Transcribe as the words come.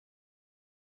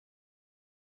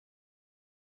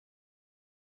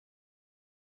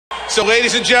So,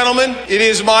 ladies and gentlemen, it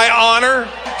is my honor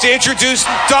to introduce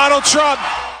Donald Trump.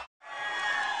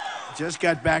 Just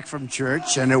got back from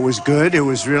church, and it was good. It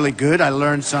was really good. I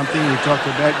learned something. We talked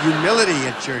about humility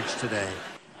at church today.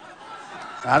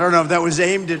 I don't know if that was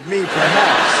aimed at me,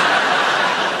 perhaps.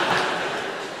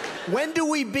 When do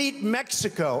we beat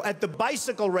Mexico at the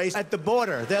bicycle race at the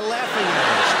border? They're laughing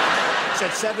at us. He's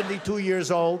at 72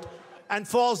 years old and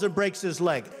falls and breaks his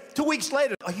leg. 2 weeks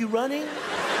later, are you running?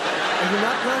 Are you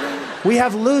not running? We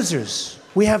have losers.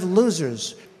 We have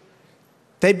losers.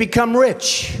 They become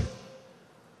rich.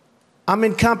 I'm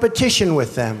in competition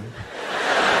with them.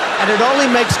 And it only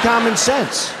makes common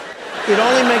sense. It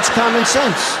only makes common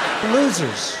sense.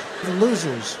 Losers.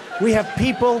 Losers. We have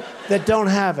people that don't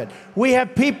have it. We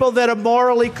have people that are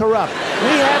morally corrupt.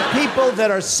 We have people that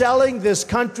are selling this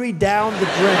country down the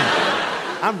drain.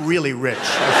 I'm really rich. I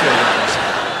feel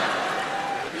that.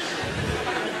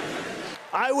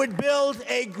 I would build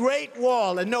a great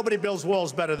wall, and nobody builds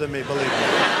walls better than me, believe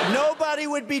me. Nobody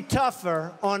would be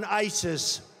tougher on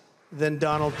ISIS than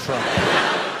Donald Trump.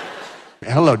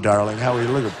 Hello, darling. How are you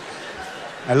looking?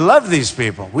 I love these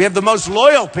people. We have the most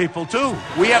loyal people, too.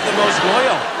 We have the most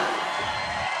loyal.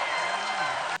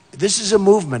 This is a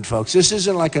movement, folks. This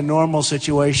isn't like a normal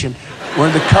situation. We're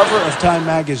on the cover of Time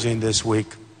magazine this week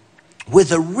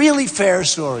with a really fair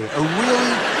story, a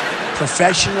really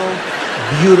professional,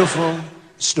 beautiful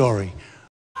story.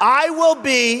 I will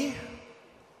be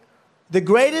the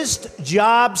greatest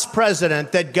jobs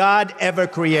president that God ever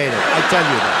created. I tell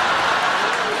you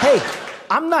that. Hey,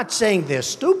 I'm not saying they're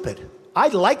stupid. I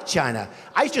like China.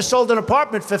 I just sold an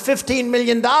apartment for $15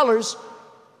 million.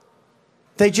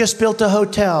 They just built a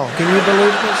hotel. Can you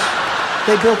believe this?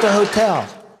 They built a hotel.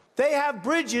 They have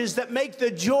bridges that make the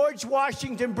George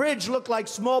Washington Bridge look like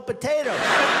small potatoes.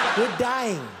 We're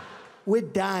dying. We're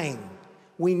dying.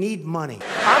 We need money.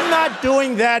 I'm not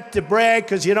doing that to brag,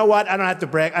 because you know what? I don't have to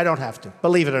brag. I don't have to,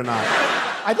 believe it or not.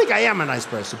 I think I am a nice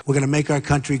person. We're going to make our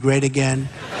country great again.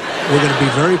 We're going to be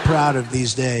very proud of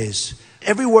these days.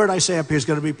 Every word I say up here is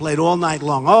going to be played all night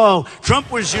long. Oh,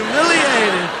 Trump was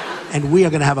humiliated. And we are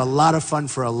going to have a lot of fun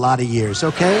for a lot of years,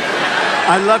 okay?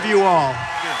 I love you all.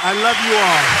 I love you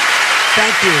all.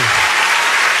 Thank you.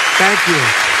 Thank you.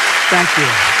 Thank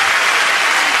you.